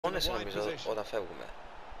πέρασε νομίζω όταν φεύγουμε.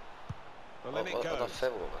 Όταν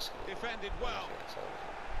φεύγω βασικά.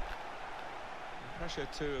 Pressure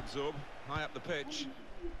to absorb high up the pitch.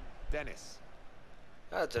 Dennis.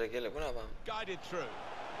 Κάτσε ρε Κέλλη, πού να πάμε. Guided through.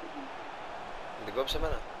 Την κόψε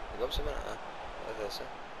εμένα. Την κόψε εμένα. Α, δεν θες.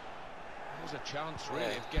 There's a chance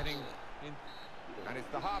really of getting in. And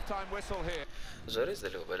it's the half-time whistle here. Ζορίζεται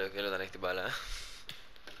λίγο πέρα ο Κέλλη όταν έχει την μπάλα.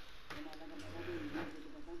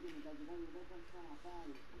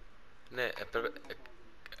 Ναι, πρέπει...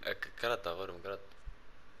 κράτα αγόρι μου, κράτα.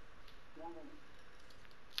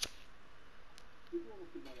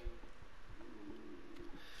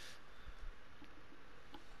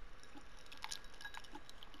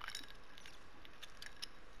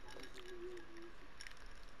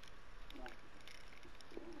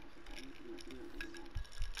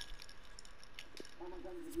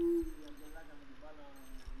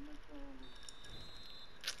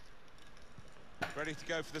 Ready to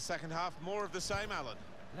go for the second half. More of the same, Alan.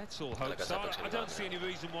 Let's all hope so. I don't see any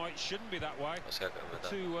reason why it shouldn't be that way. The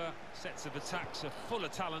two sets of attacks are full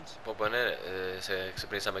of talent. Πω ναι, σε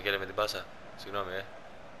ξυπνήσαμε Κέλλη με την πάσα. Συγγνώμη,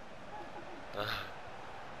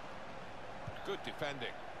 Good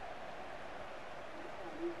defending.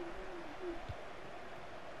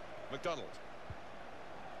 McDonald.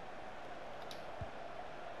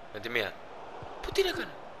 Με τη μία. Πού την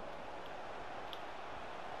έκανε.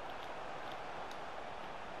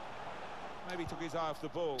 Maybe took his eye off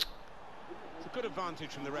the ball. It's a good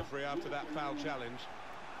advantage from the referee after that foul challenge.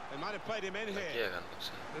 They might have played him in here.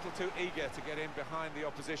 A little too eager to get in behind the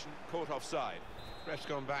opposition, caught offside. Ref's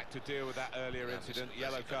gone back to deal with that earlier incident,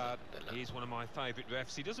 yellow card. He's one of my favourite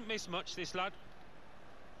refs. He doesn't miss much, this lad.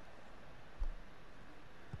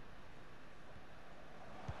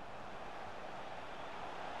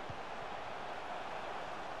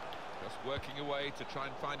 Just working away to try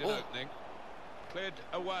and find an opening. Cleared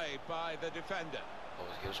away by the defender.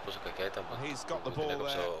 He's got the ball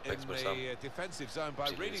there in the defensive zone by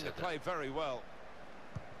reading the play very well.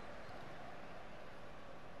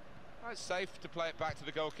 It's safe to play it back to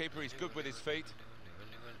the goalkeeper. He's good with his feet.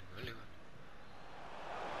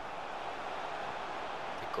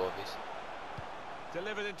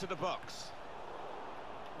 Delivered into the box.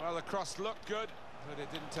 Well, the cross looked good, but it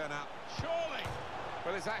didn't turn out. Surely!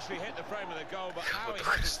 Well, it's actually hit the frame of the goal, but how he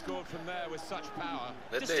hasn't scored from there with such power.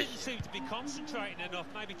 Just didn't seem to be concentrating enough.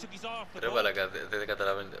 Maybe took his eye off the ball. Ρε μαλάκα, δεν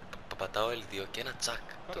καταλαβαίνετε. Πατάω L2 και ένα τσακ.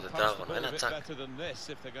 Το τετράγωνο, ένα τσακ. Better than this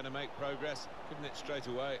if they're going to make progress. Couldn't it straight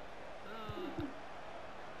away.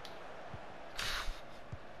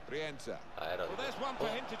 Rienza. Well, there's one for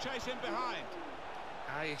him to chase in behind.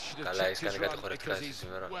 He should have checked his run because he's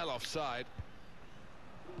well offside.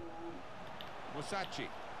 Musachi.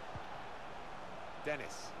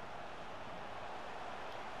 Dennis.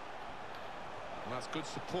 And that's good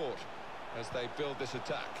support as they build this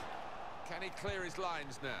attack. Can he clear his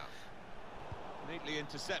lines now? Neatly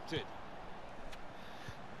intercepted.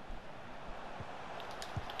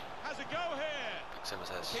 Has a go here.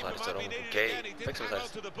 Keeper might be needed again. He didn't hang on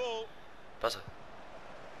to the ball. Πάσα.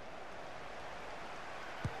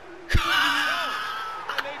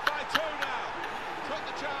 They lead by 2 now. Took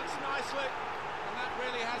the chance nicely, and that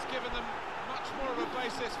really has given them much more of a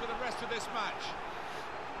basis for the rest of this match.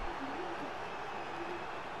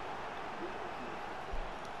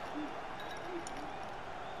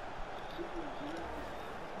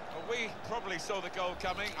 Well, we probably saw the goal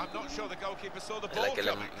coming. I'm not sure the goalkeeper saw the ball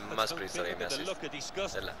coming. The look of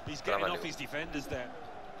disgust. He's getting off his defenders there.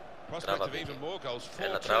 Prospect of even more goals.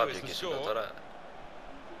 4-2 is the score.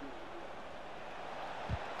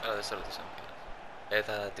 Καλά, δεν σε ρωτήσαμε.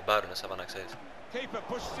 Θα την πάρουνε, σαν να ξέρεις. Keeper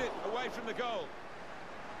pushes it away from the goal.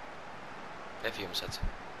 Έφυγε όμως έτσι.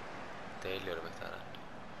 Τέλειο ρε παιχτάρα.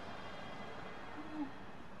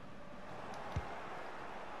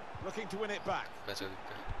 Looking to win it back. Κάτσε ότι...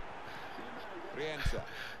 Rienza.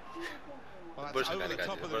 Well, that's over the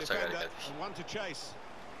top of the defender and one to chase.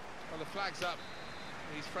 Well, the flag's up.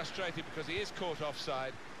 He's frustrated because he is caught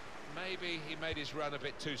offside. Maybe he made his run a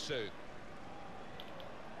bit too soon.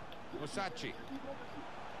 Musachi.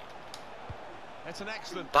 That's an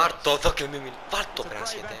excellent pass. Πάρ' το εδώ και μη μην. Πάρ' το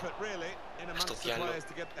πράσινε. Ας το διάλο.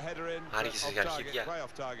 Άρχισες για αρχίδια.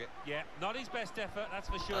 Yeah, not his best effort, that's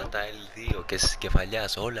for sure. Τα L2 και στις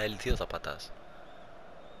κεφαλιάς, όλα L2 θα πατάς.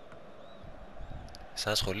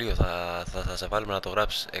 Σαν σχολείο θα σε βάλουμε να το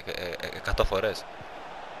γράψεις 100 φορές.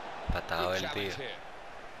 Πατάω L2.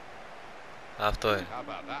 Αυτό είναι.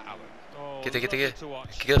 Κοίτα.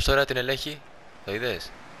 Κοίτα τώρα την ελέγχει. Το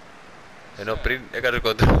είδες. Ενώ πριν έκανε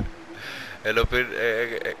κοντρόλ. Ενώ πριν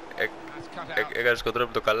έκανες κοντρόλ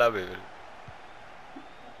με το καλάμι.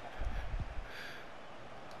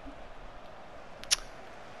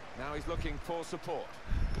 Now he's looking for support.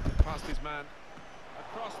 Past his man. A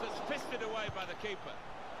cross that's fisted away by the keeper.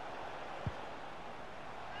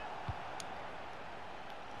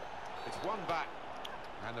 It's one back.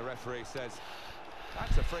 And the referee says,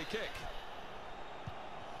 that's a free kick.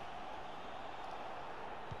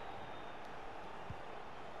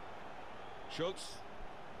 Schultz.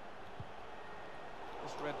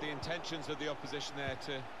 Just read the intentions of the opposition there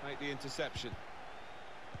to make the interception.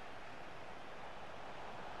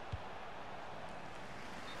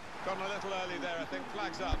 Gone a little early there, I think.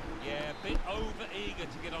 Flags up. Yeah, a bit over-eager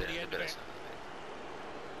to get on the end of it.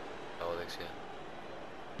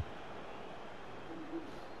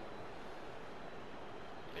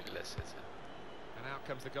 And out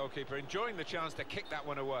comes the goalkeeper, enjoying the chance to kick that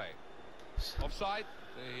one away. Offside.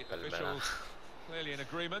 The officials clearly in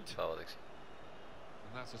agreement. And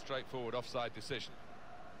that's a straightforward offside decision.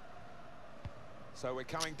 So we're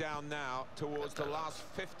coming down now towards the last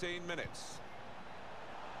 15 minutes.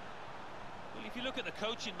 Well, if you look at the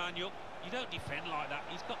coaching manual, you don't defend like that.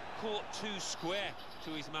 He's got caught too square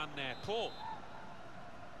to his man there. Poor.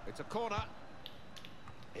 It's a corner.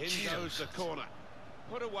 In goes the corner.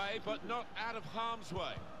 Put away, but not out of harm's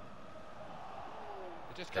way.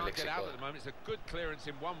 They just can't get out at the moment. It's a good clearance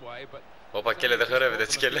in one way, but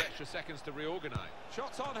extra seconds to reorganise.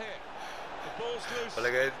 Shots on here. The ball's loose.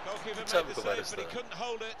 Goalkeeper made the save, but he couldn't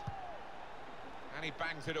hold it. And he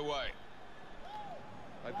bangs it away.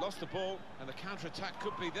 They've lost the ball, and the counter-attack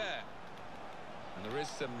could be there. And there is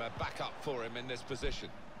some backup for him in this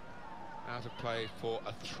position. Out of play for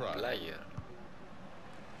a throw.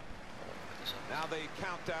 Now the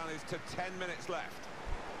countdown is to 10 minutes left.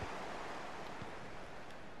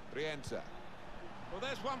 Brienza. Well,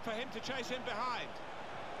 there's one for him to chase in behind.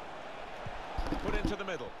 Put into the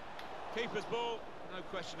middle. Keeper's ball, no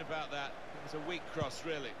question about that. It was a weak cross,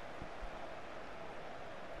 really.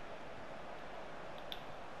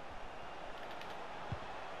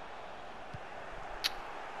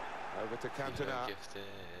 Over to Cantona.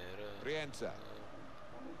 Brienza.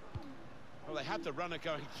 Well, they had the runner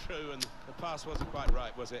going through, and the pass wasn't quite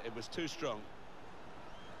right, was it? It was too strong.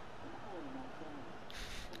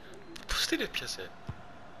 It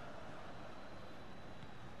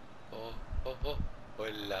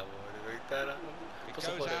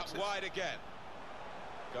goes out wide again.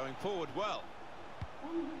 Going forward well.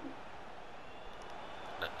 Well,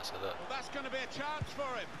 that's going to be a chance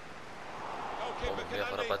for him. Goalkeeper can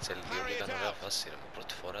only parry it out.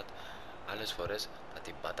 Άλλες φορές θα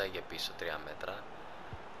την πάταγε πίσω 3 μέτρα.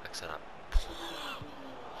 Θα ξανά...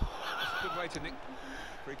 Good way to nick.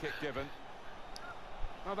 Free kick given.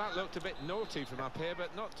 Well, that looked a bit naughty from up here,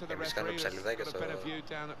 but not to the referee. There's got a better view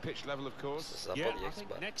down at pitch level, of course. Yeah, I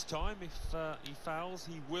think next time, if he fouls,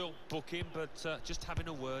 he will book him, but just having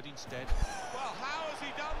a word instead. Well, how has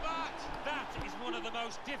he done that? That is one of the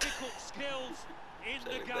most difficult skills in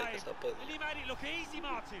the game. And he made it look easy,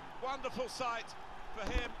 Martin. Wonderful sight for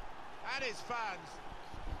him and his fans.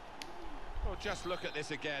 Well, just look at this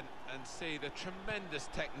again and see the tremendous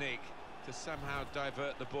technique to somehow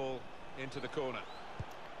divert the ball into the corner.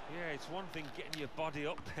 Yeah, it's one thing getting your body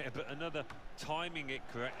up there, but another timing it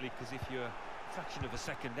correctly, because if you're a fraction of a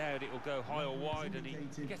second out, it'll go high or wide, and he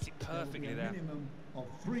gets it perfectly there. Of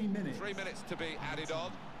 3 minutes. 3 minutes to be added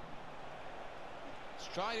on.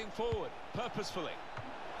 Striding forward, purposefully.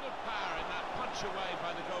 Good power in that punch away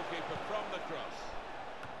by the goalkeeper from the cross.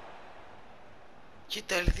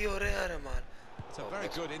 It's a very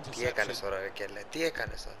good interception.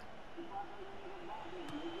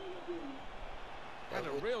 And a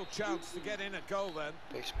real chance to get in a goal then.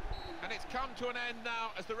 And it's come to an end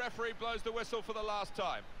now as the referee blows the whistle for the last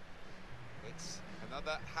time. It's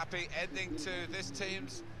another happy ending to this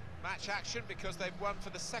team's match action, because they've won for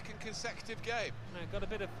the second consecutive game. Got a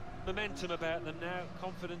bit of momentum about them now.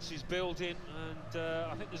 Confidence is building, and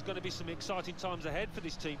I think there's going to be some exciting times ahead for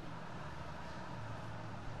this team.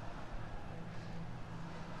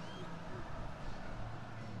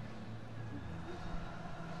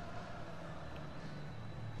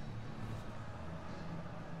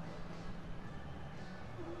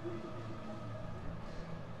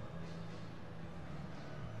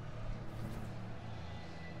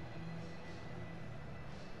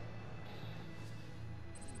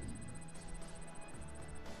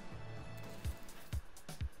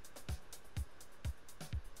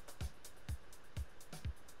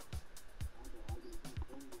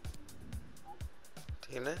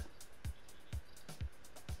 Είναι.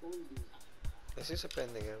 Εσύ είσαι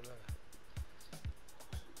 5 και βλάβα.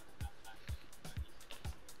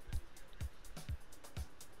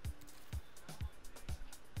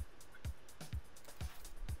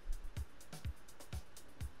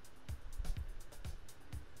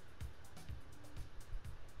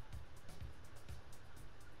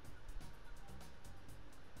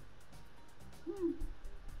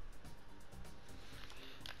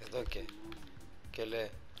 Okay. Και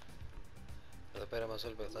λέει. Εδώ πέρα μας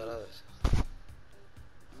όλοι παιχταράδες.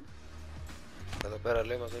 Εδώ πέρα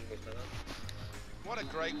λέει μας όλοι παιχταράδες. What a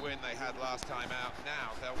great win they had last time out. Now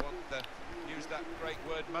they'll want to use that great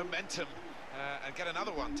word momentum and get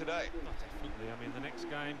another one today. Definitely. I mean, the next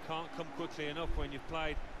game can't come quickly enough when you've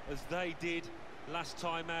played as they did last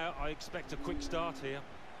time out. I expect a quick start here.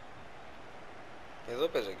 Εδώ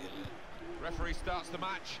παίζει και λέει. Referee starts the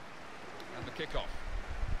match and the kick-off.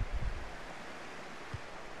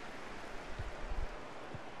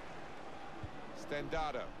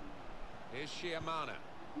 Stendado. Here's Schiamana.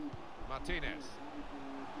 Martinez.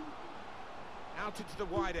 Out into the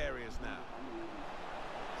wide areas now.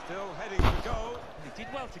 Still heading for goal. He did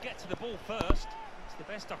well to get to the ball first. It's the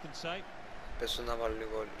best I can say. Πες να βάλω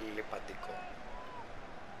λίγο λιπαντικό.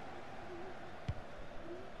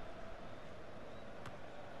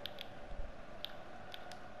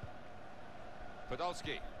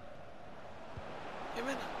 Podolski.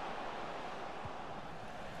 Εμένα.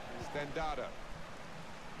 Stendado.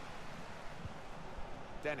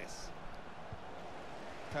 Dennis.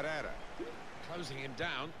 Pereira. Closing him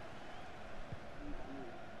down.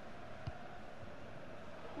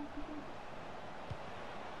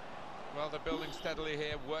 Well, they're building steadily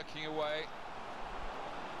here, working away.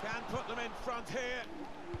 Can put them in front here.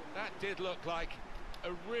 That did look like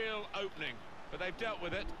a real opening, but they've dealt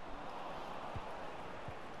with it.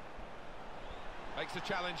 Makes a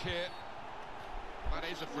challenge here. That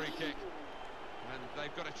is a free kick. And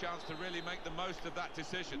they've got a chance to really make the most of that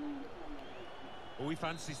decision. Oh, he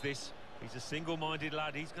fancies this. He's a single-minded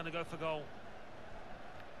lad. He's going to go for goal.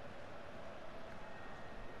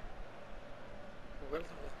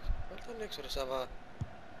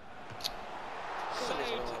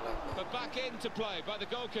 Saved, but back into play by the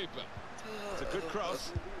goalkeeper. It's a good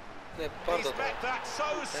cross. He's met that so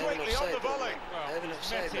sweetly on the volley. Well,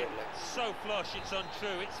 he's met it so flush, it's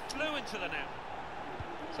untrue. It's flew into the net.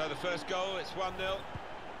 So the first goal, it's 1-0.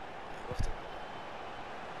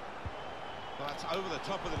 Well, that's over the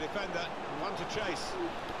top of the defender. One to chase.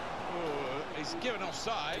 Oh, he's given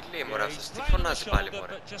offside. He's playing on the shoulder,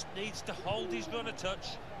 but just needs to hold his run a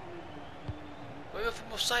touch. Well,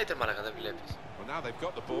 now they've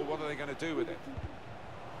got the ball. What are they going to do with it?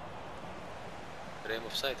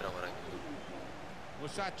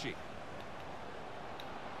 Musachi.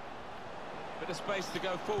 Bit of space to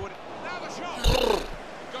go forward. Now the shot!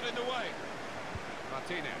 Got in the way.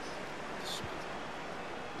 Martinez.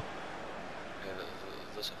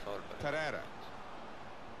 Pereira.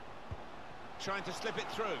 Trying to slip it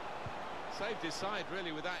through. Saved his side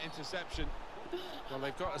really with that interception. Well,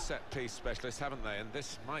 they've got a set-piece specialist, haven't they? And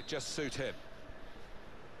this might just suit him.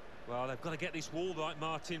 Well, they've got to get this wall right,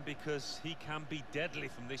 Martin, because he can be deadly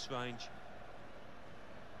from this range.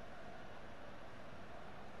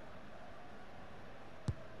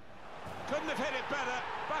 Couldn't have hit it better.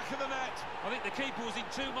 Back of the net. I think the keeper was in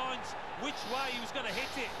two minds which way he was going to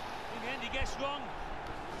hit it. In the end, he gets wrong.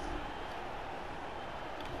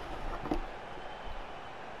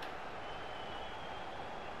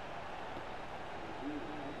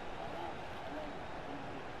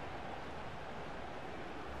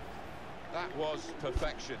 That was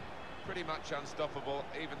perfection. Pretty much unstoppable,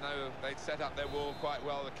 even though they'd set up their wall quite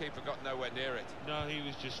well. The keeper got nowhere near it. No, he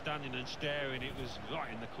was just standing and staring. It was right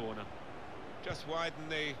in the corner. Just widen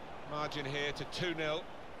the margin here to 2-0.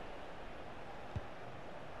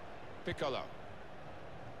 Piccolo.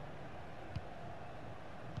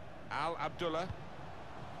 Al Abdullah.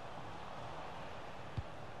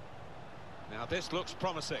 Now this looks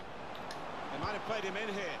promising. They might have played him in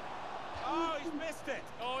here. Oh, he's missed it.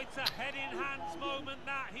 Oh, it's a head-in-hands moment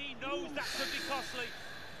that. He knows that could be costly.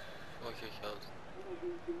 Okay, out.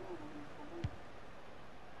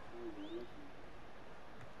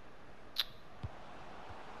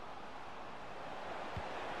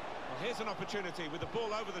 Well, here's an opportunity with the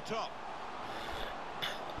ball over the top.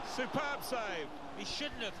 Superb save. He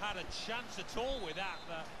shouldn't have had a chance at all with that.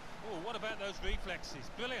 Oh, what about those reflexes?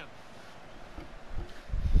 Brilliant.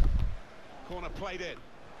 Corner played in.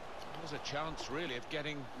 There was a chance, really, of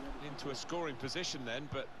getting into a scoring position then,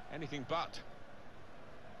 but anything but.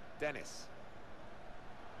 Dennis.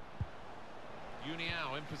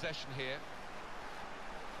 Uniao in possession here.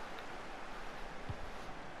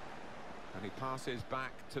 And he passes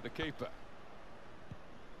back to the keeper.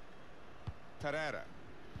 Pereira.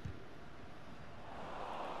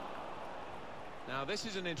 Now this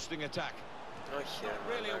is an interesting attack. Not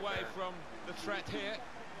really away from the threat here.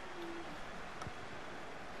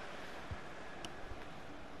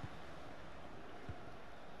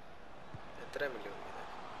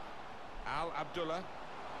 Al Abdullah.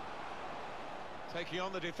 Taking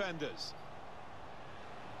on the defenders.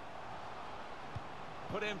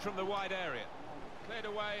 Put in from the wide area. Cleared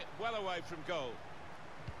away, well away from goal.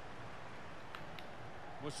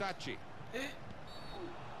 Musachi.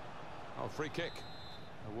 Oh, free kick.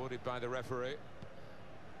 Awarded by the referee.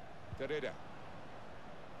 Derrida.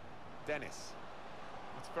 Dennis.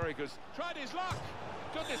 That's very good. Tried his luck.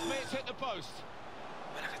 Goodness me, it's hit the post.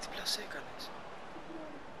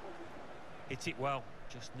 Hit it well.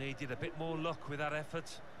 Just needed a bit more luck with that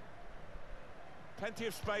effort. Plenty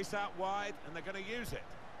of space out wide, and they're going to use it.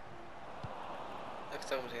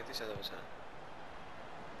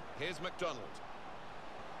 Here's McDonald.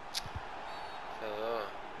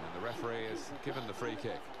 And the referee has given the free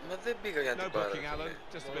kick. No booking, Alan.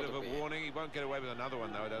 Just a bit of a warning. He won't get away with another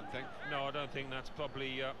one, though, I don't think. No, I don't think that's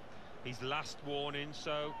probably his last warning,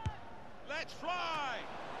 so... Let's fly!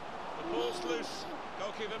 The ball's loose.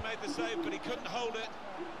 Goalkeeper made the save, but he couldn't hold it.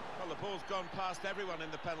 Well, the ball's gone past everyone in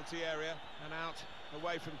the penalty area and out,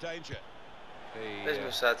 away from danger. The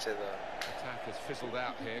attack has fizzled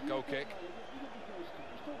out here. Goal kick.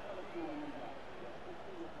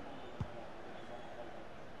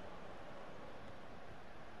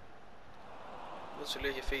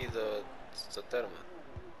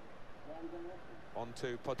 On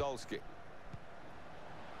to Podolski.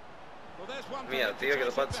 Well, there's one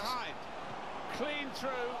behind. Clean through,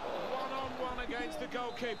 one-on-one against the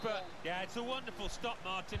goalkeeper. Yeah, it's a wonderful stop,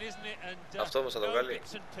 Martin, isn't it? And no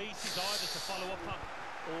bits and pieces either to follow up on.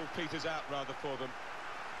 All peters out, rather, for them.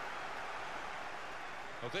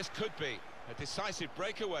 Well, this could be a decisive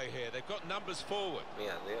breakaway here. They've got numbers forward.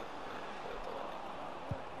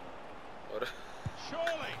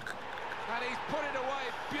 Surely! And he's put it away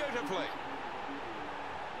beautifully.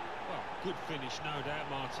 Well, good finish, no doubt,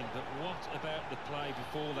 Martin, but what about the play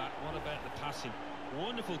before that? What about the passing?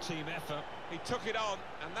 Wonderful team effort. He took it on,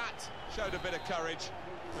 and that showed a bit of courage,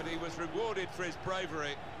 but he was rewarded for his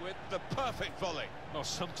bravery with the perfect volley. Well,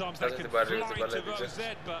 sometimes they can fly into those Z,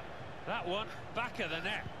 but that one, back of the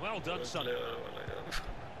net. Well done, son.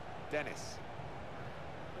 Dennis.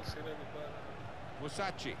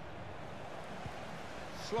 Musachi.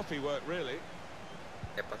 Sloppy work, really.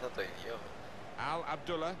 Al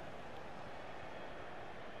Abdullah.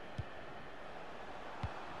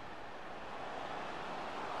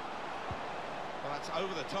 Well, that's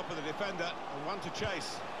over the top of the defender and one to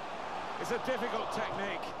chase. It's a difficult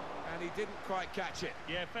technique, and he didn't quite catch it.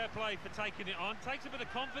 Yeah, fair play for taking it on. Takes a bit of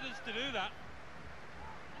confidence to do that.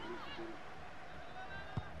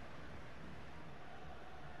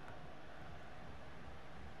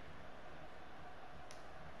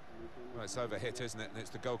 Well, it's overhit, isn't it? And it's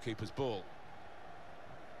the goalkeeper's ball.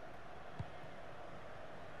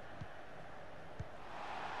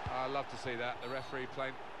 I love to see that. The referee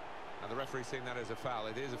playing, and the referee seeing that as a foul.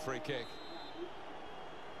 It is a free kick.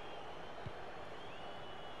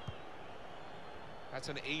 That's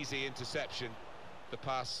an easy interception. The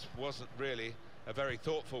pass wasn't really a very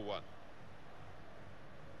thoughtful one.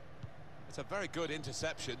 It's a very good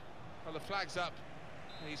interception. Well, the flag's up.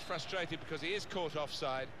 He's frustrated because he is caught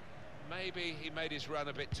offside. Maybe he made his run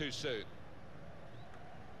a bit too soon.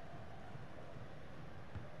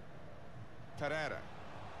 Pereira.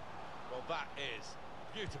 Well, that is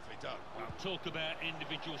beautifully done. Well, talk about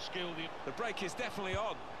individual skill. The break is definitely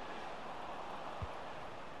on.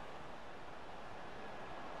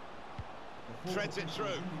 Treads it through.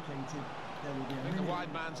 I think the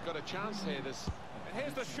wide man's got a chance here. And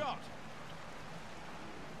here's the shot.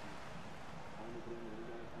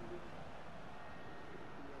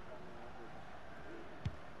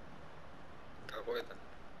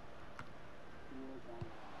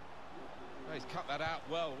 Oh, he's cut that out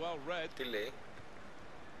well read.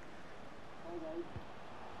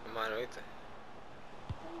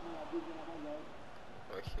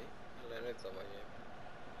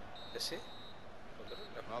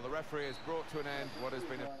 Well, the referee has brought to an end what has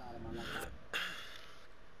been a...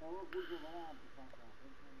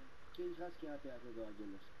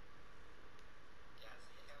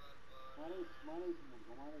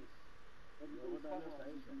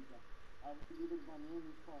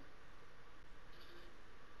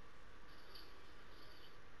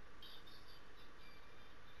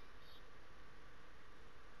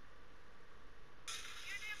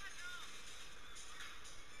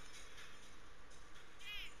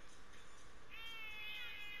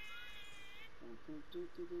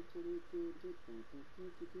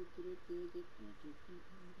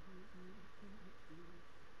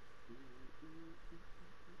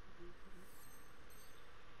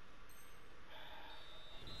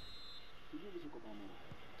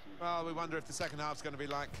 Well, we wonder if the second half's going to be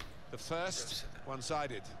like the first,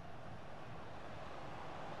 one-sided.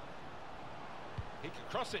 can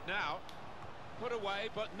cross it now. Put away,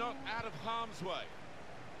 but not out of harm's way.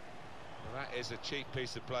 Well, that is a cheap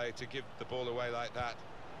piece of play to give the ball away like that.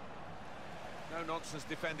 No nonsense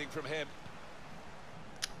defending from him.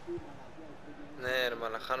 Ναι, ρε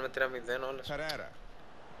μαλα, χάνουμε 3-0 όλες. Pereira.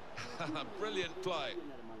 Brilliant play.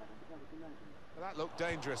 Well, that looked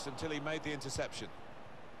dangerous until he made the interception.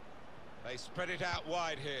 They spread it out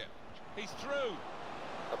wide here. He's through.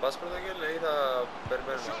 Θα πας πρώτα και ή θα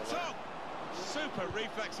περιμένουμε. Shots on. Super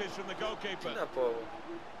reflexes from the goalkeeper. Τι να πω.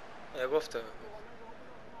 Εγώ φταίω.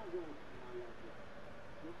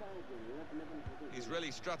 He's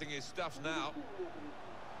really strutting his stuff now.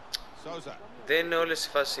 Souza. Δεν είναι όλες οι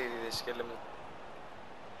φάσεις ίδιες, σκέλε μου.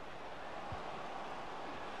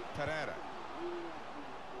 Pereira.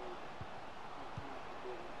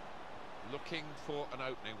 Looking for an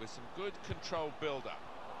opening with some good controlled build-up.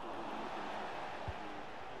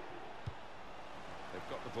 They've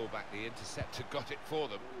got the ball back. The interceptor got it for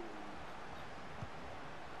them.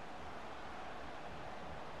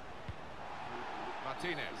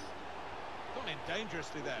 Martinez. Gone in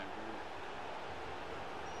dangerously there.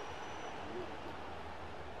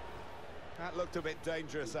 That looked a bit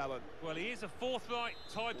dangerous, Alan. Well, he is a forthright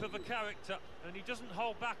type of a character, and he doesn't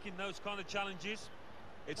hold back in those kind of challenges.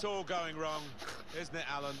 It's all going wrong, isn't it,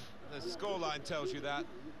 Alan? The scoreline tells you that,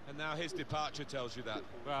 and now his departure tells you that.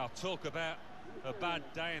 Well, talk about a bad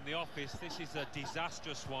day in the office. This is a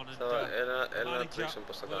disastrous one, and the manager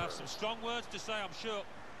will have some strong words to say, I'm sure.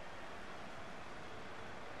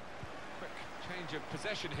 Quick change of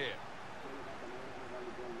possession here.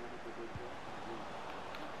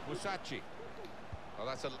 Musachi. Well,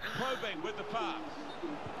 that's a probing with the pass.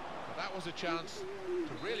 Well, that was a chance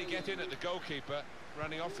to really get in at the goalkeeper,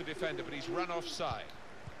 running off the defender, but he's run offside.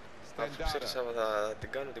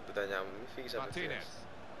 Martinez.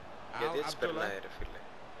 Γιατί έτσι περνάει ρε φίλε.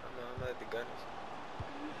 Άμα δεν την κάνεις.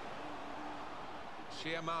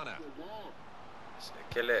 Schiamana.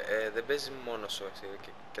 Και δεν παίζει μόνος σου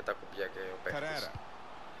και τα κουμπιά και ο παίκτης.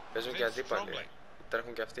 Παίζουν και αντίπαλοι.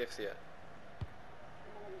 Τρέχουν και αυτοί ευθεία.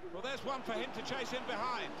 Well, there's one for him to chase in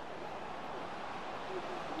behind.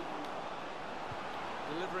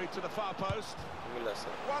 Delivery to the far post.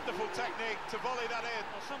 Wonderful technique to volley that in.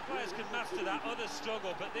 Well, some players can master that, others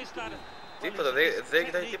struggle, but this lad... Τίποτα, δεν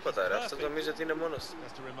κοιτάει τίποτα ρε, αυτό νομίζω ότι είναι μόνος.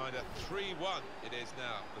 Just a reminder, 3-1 it is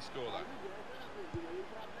now, the scoreline.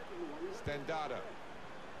 Stendado.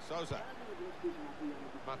 Souza.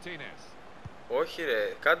 Martinez. Όχι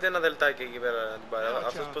ρε, κάντε ένα δελτάκι εκεί πέρα να την πάρει,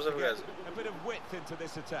 αυτός πώς δεν βγάζει. A bit of width into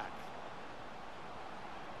this attack.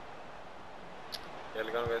 Για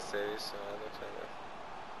λίγο να καθυστερήσει, να το ξαναδώ.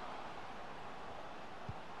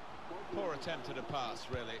 Poor attempt at a pass,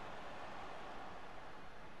 really.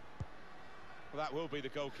 Well, that will be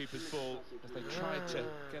the goalkeeper's ball as they tried to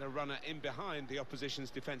get a runner in behind the opposition's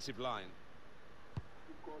defensive line.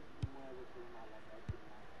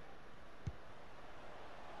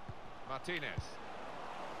 Martinez.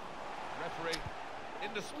 Referee,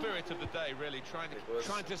 in the spirit of the day, really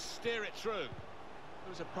trying to steer it through. It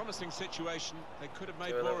was a promising situation. They could have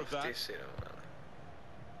made more of that.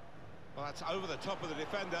 Well, that's over the top of the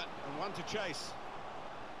defender and one to chase.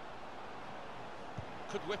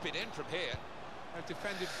 Could whip it in from here. They've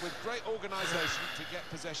defended with great organisation to get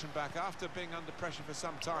possession back after being under pressure for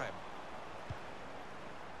some time.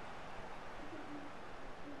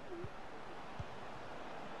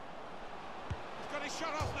 He's got his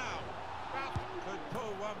shot off now. Well, could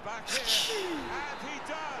pull one back here, and he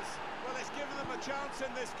does. Well, it's given them a chance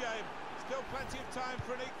in this game. Still plenty of time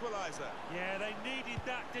for an equaliser. Yeah, they needed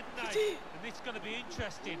that, didn't they? And it's going to be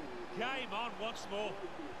interesting. Game on once more.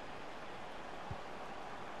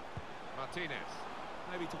 Martinez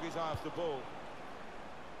maybe took his eye off the ball.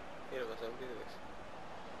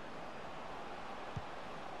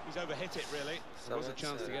 He's overhit it really. There was a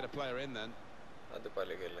chance to get a player in then.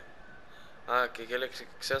 Α, και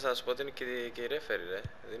ξέχασα να σου πω ότι είναι και η ρέφερη ρε.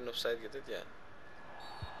 Δίνει offside και τέτοια.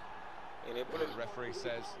 Είναι πολύ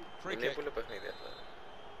παιχνίδι αυτά.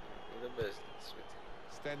 Δεν παίζεται σπίτι.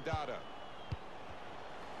 Stendado.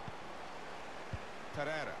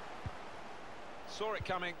 Pereira. Saw it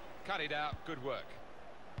coming, cut it out, good work.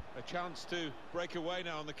 A chance to break away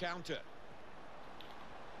now on the counter.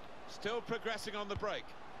 Still progressing on the break.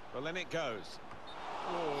 Well, then it goes.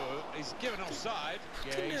 Oh, he's given offside.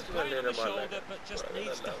 Yeah, he's playing on the shoulder, but just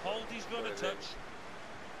needs to hold his run a touch.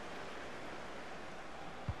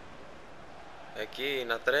 Εκεί,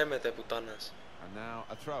 να τρέμετε πουτάνας. And now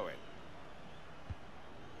a throw-in.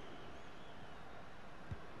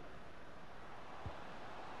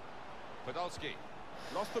 Podolski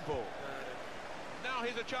lost the ball. Now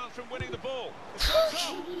here's a chance from winning the ball.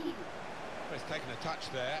 It's taken taken a touch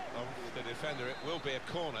there of the defender. It will be a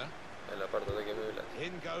corner.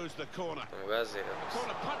 In goes the corner. The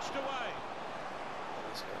corner punched away.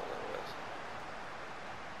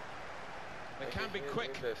 They can be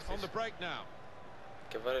quick on the break now.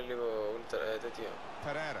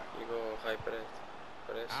 Pereira.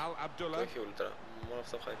 Al Abdullah.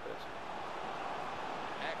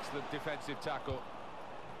 Excellent defensive tackle.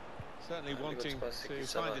 Certainly wanting to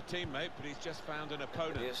find a teammate, but he's just found an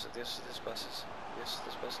opponent. And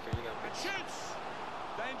shoots!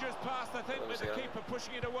 Dangerous pass, I think, with the keeper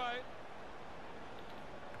pushing it away.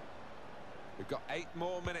 We've got 8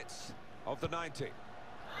 more minutes of the 90.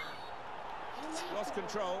 Lost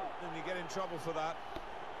control, and you get in trouble for that.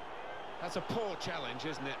 That's a poor challenge,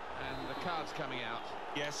 isn't it? And the card's coming out.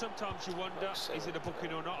 Yeah, sometimes you wonder, is it a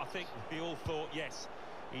booking or not? I think we all thought, yes,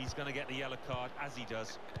 he's going to get the yellow card, as he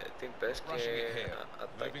does. Rushing it here,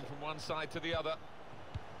 moving from one side to the other.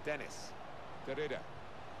 Dennis, Derrida.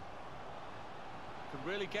 Can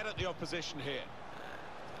really get at the opposition here.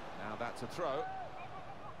 Now that's a throw.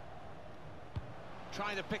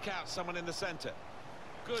 Trying to pick out someone in the centre.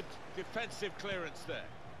 Good defensive clearance there.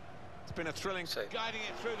 It's been a thrilling guiding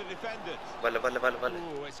it through the defenders.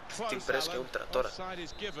 Ooh, it's close, Alan. Offside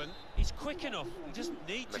is given. He's quick enough. He doesn't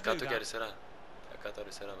need to do that.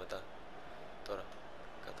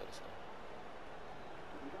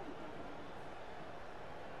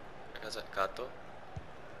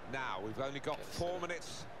 Now we've only got 4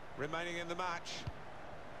 minutes remaining in the match.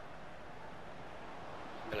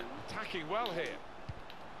 Attacking well here.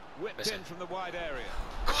 Whipped in from the wide area.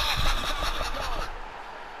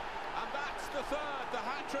 And that's the third, the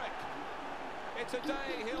hat-trick. It's a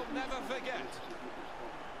day he'll never forget.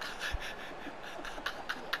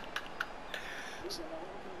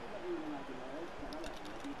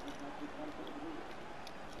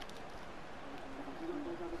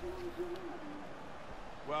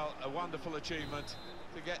 Well, a wonderful achievement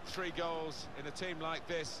to get 3 goals in a team like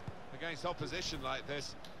this, against opposition like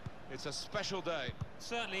this. It's a special day.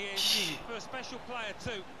 Certainly is, for a special player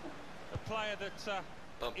too. A player that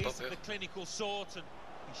is the clinical sort, and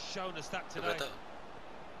he's shown us that today.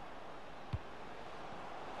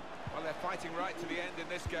 Well, they're fighting right to the end in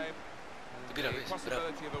this game. The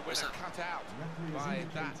possibility of a winner cut out by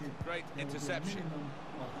that great interception.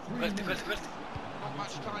 Not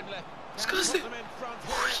much time left. Put them in front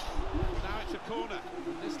here. Now it's a corner.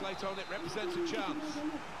 This late on, it represents a chance.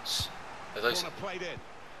 Corner played in.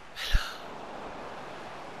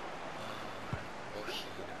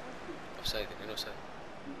 Offside, είναι offside.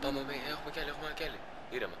 Πάμε, έχουμε κι άλλη.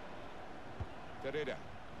 Ήρεμα. Derrida.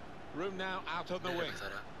 Room now out on the wing.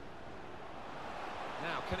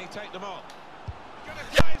 Now, can he take them on? Gonna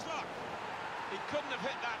try his luck. He couldn't have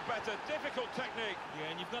hit that better. Difficult technique. Yeah,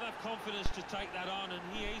 and you've got to have confidence to take that on, and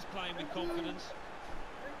he is playing with confidence.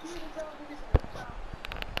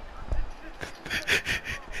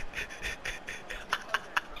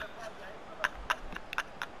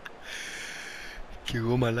 Κι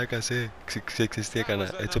εγώ μαλάκας, ξέρεις τι έκανα,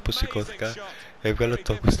 έτσι όπως σηκώθηκα, έβγαλα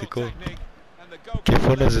το ακουστικό και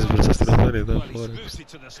φώναζες μπροστά στην οθόνη εδώ, φώναζες.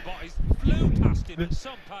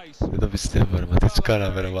 Δεν το πιστεύω ρε, μα τι τους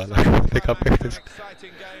κάναμε ρε μαλάκα, 10 παίχτες.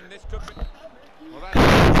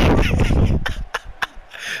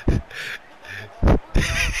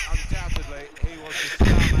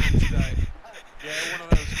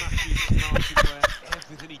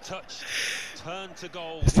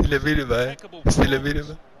 Στείλε μήνυμα, στείλε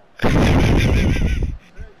μήνυμα.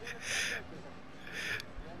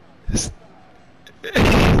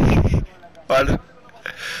 Πάλι.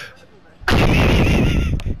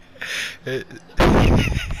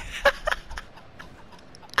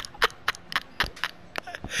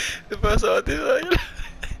 Δεν μπορώ να σταματήσω.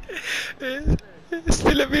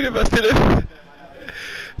 Στείλε μήνυμα, στείλε μήνυμα.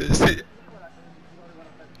 Στείλ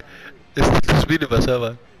τους μήνυμα,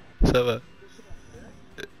 Σάβα. Σάβα.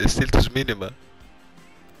 Στείλ τους μήνυμα.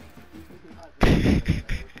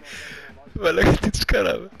 Μαλάκα, τι τους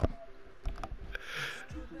κάναμε.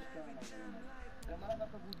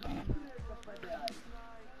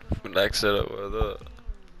 Που να ξέρω από εδώ.